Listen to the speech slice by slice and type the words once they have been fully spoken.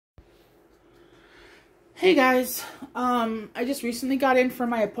Hey guys, I just recently got in for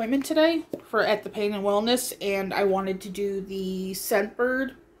my appointment today at the Pain and Wellness, and I wanted to do the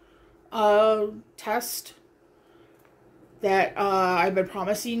Scentbird test that I've been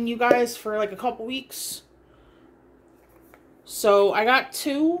promising you guys for like a couple weeks. So I got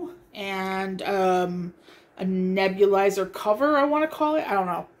two, and a nebulizer cover, I want to call it. I don't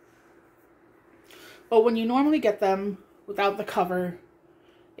know. But when you normally get them without the cover,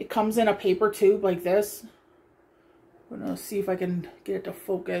 it comes in a paper tube like this. I'm gonna see if I can get it to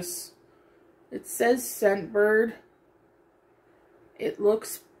focus. It says Scentbird. It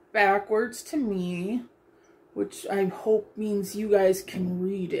looks backwards to me, which I hope means you guys can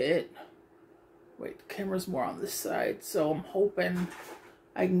read it. Wait, the camera's more on this side, so I'm hoping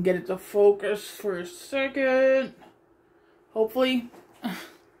I can get it to focus for a second. Hopefully.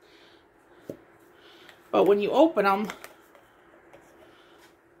 But when you open them,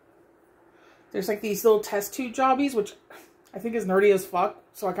 there's like these little test tube jobbies, which I think is nerdy as fuck,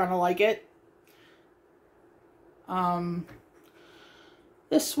 so I kind of like it.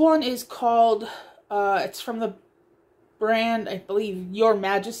 This one is called, it's from the brand, I believe, Your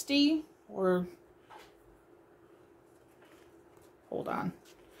Majesty, or, hold on,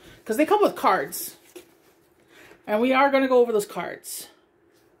 because they come with cards, and we are going to go over those cards.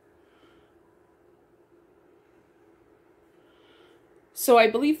 So I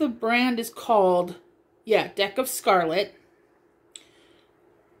believe the brand is called, Deck of Scarlet.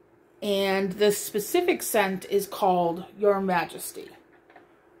 And the specific scent is called Your Majesty.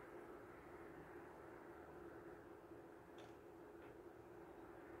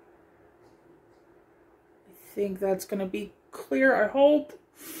 I think that's going to be clear, I hope.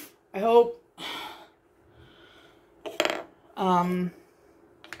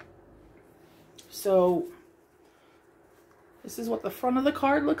 So this is what the front of the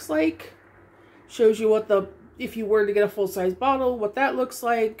card looks like. Shows you what if you were to get a full-size bottle, what that looks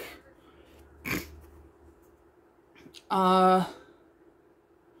like. And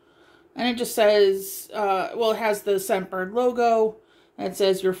it just says, well, it has the Scentbird logo, and it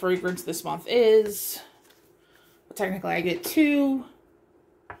says your fragrance this month is. But technically I get two,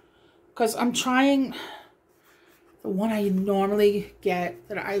 because I'm trying the one I normally get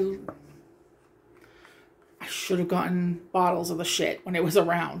that I should have gotten bottles of the shit when it was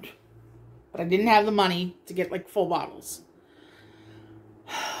around. But I didn't have the money to get like full bottles.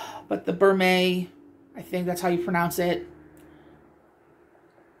 But the Burmay, I think that's how you pronounce it,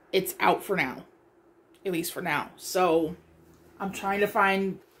 it's out for now. At least for now. So I'm trying to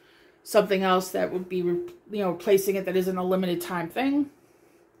find something else that would be, replacing it that isn't a limited time thing.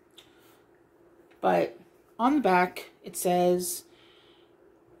 But on the back, it says,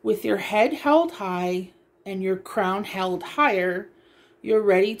 with your head held high and your crown held higher, you're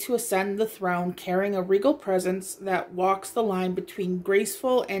ready to ascend the throne, carrying a regal presence that walks the line between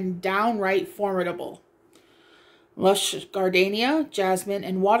graceful and downright formidable. Lush gardenia, jasmine,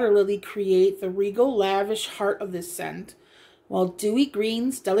 and water lily create the regal, lavish heart of this scent, while dewy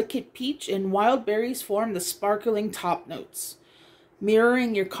greens, delicate peach, and wild berries form the sparkling top notes.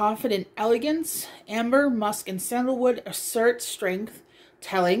 Mirroring your confident elegance, amber, musk, and sandalwood assert strength,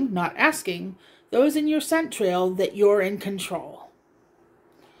 telling, not asking, those in your scent trail that you're in control.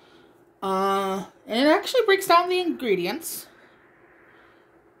 And it actually breaks down the ingredients.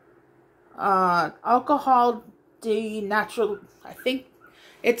 Alcohol denatural, I think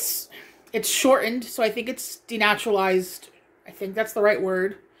it's shortened, so I think it's denaturalized. I think that's the right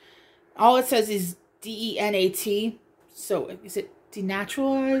word. All it says is DENAT. So is it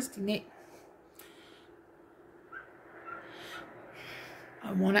denaturalized?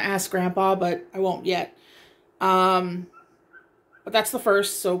 I want to ask Grandpa, but I won't yet. But that's the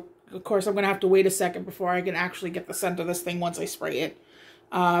first, so of course I'm going to have to wait a second before I can actually get the scent of this thing once I spray it.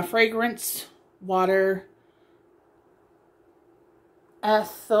 Fragrance, water,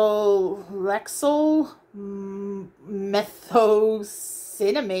 ethyl-lexyl,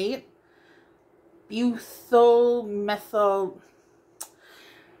 methocinamate, butyl-methyl,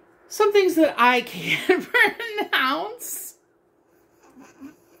 some things that I can't pronounce.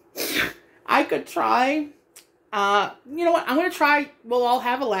 I could try. You know what? I'm going to try. We'll all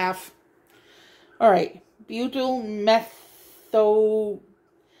have a laugh. All right. Butyl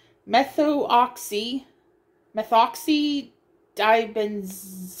methoxy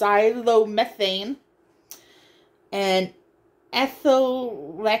dibenzylomethane, and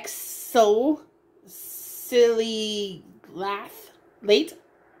ethyl-lexyl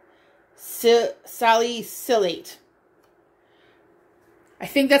salicylate. I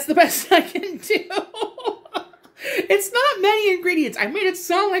think that's the best I can do. It's not many ingredients. I made it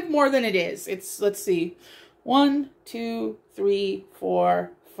sound like more than it is. It's, let's see, 1, 2, 3,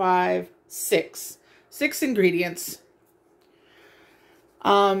 4, 5, 6. 6 ingredients.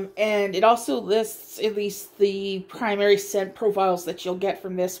 And it also lists at least the primary scent profiles that you'll get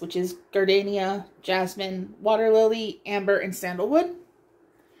from this, which is gardenia, jasmine, water lily, amber, and sandalwood.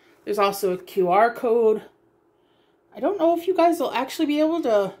 There's also a QR code. I don't know if you guys will actually be able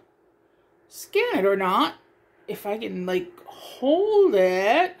to scan it or not. If I can, like, hold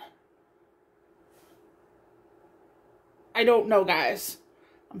it. I don't know, guys.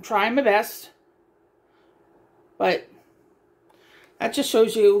 I'm trying my best. But that just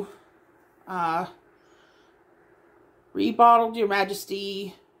shows you, rebottled Your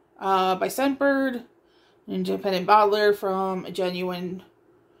Majesty by Scentbird, an independent bottler from a genuine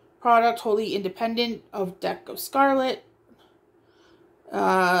product, wholly independent of Deck of Scarlet.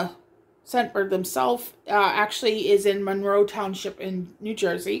 Scentbird themselves actually is in Monroe Township in New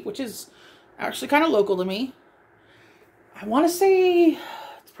Jersey, which is actually kind of local to me. I want to say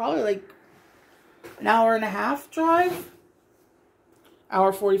it's probably like an hour and a half drive.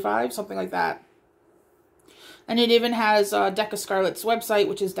 Hour 45, something like that. And it even has Deck of Scarlet's website,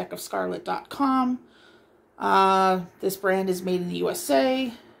 which is deckofscarlet.com. This brand is made in the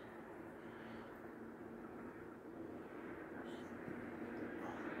USA.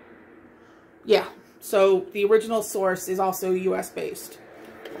 Yeah, so the original source is also US based.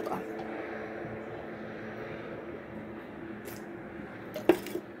 Hold on.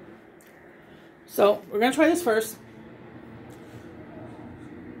 So we're going to try this first.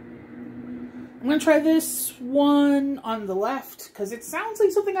 I'm going to try this one on the left because it sounds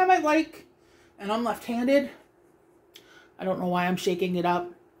like something I might like. And I'm left-handed. I don't know why I'm shaking it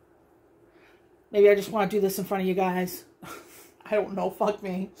up. Maybe I just want to do this in front of you guys. I don't know. Fuck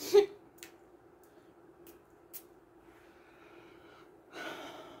me.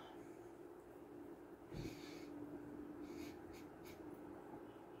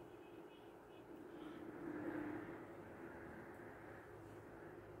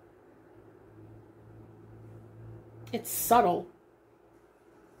 It's subtle.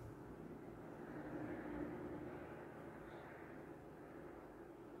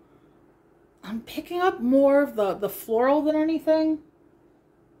 I'm picking up more of the floral than anything.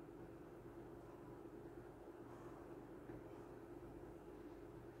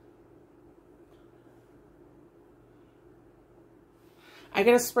 I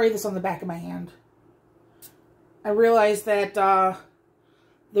gotta spray this on the back of my hand. I realize that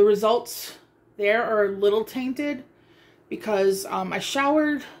the results there are a little tainted because I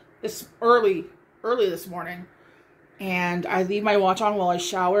showered this early this morning, and I leave my watch on while I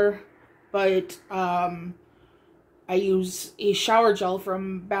shower, but I use a shower gel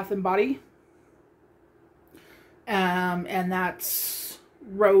from Bath and Body, and that's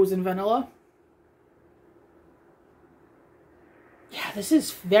rose and vanilla. Yeah, this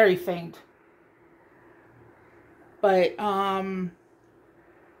is very faint, but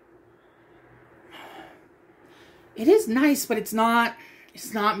it is nice, but it's not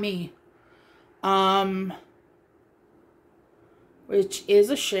me. Which is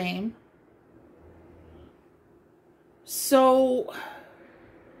a shame. So,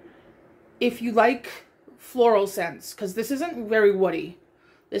 if you like floral scents, because this isn't very woody.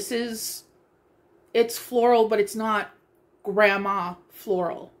 It's floral, but it's not grandma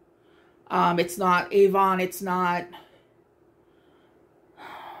floral. It's not Avon, it's not...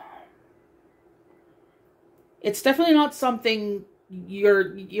 It's definitely not something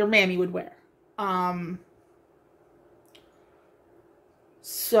your mammy would wear.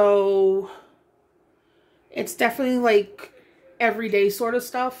 So it's definitely like everyday sort of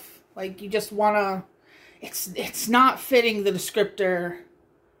stuff. Like you just wanna, it's not fitting the descriptor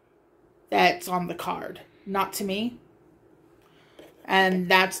that's on the card. Not to me. And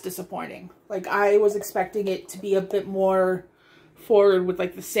that's disappointing. Like I was expecting it to be a bit more forward with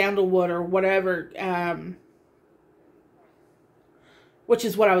like the sandalwood or whatever, which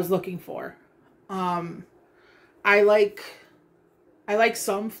is what I was looking for. I like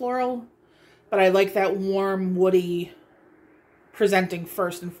some floral, but I like that warm, woody presenting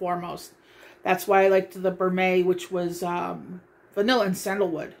first and foremost. That's why I liked the Burmay, which was vanilla and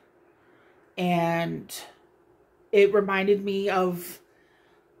sandalwood. And it reminded me of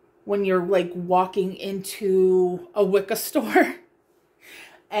when you're like walking into a Wicca store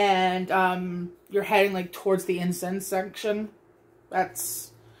and you're heading like towards the incense section.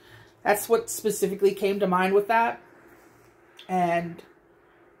 That's what specifically came to mind with that. And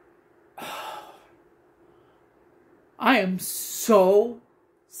I am so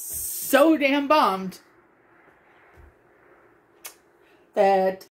damn bummed it.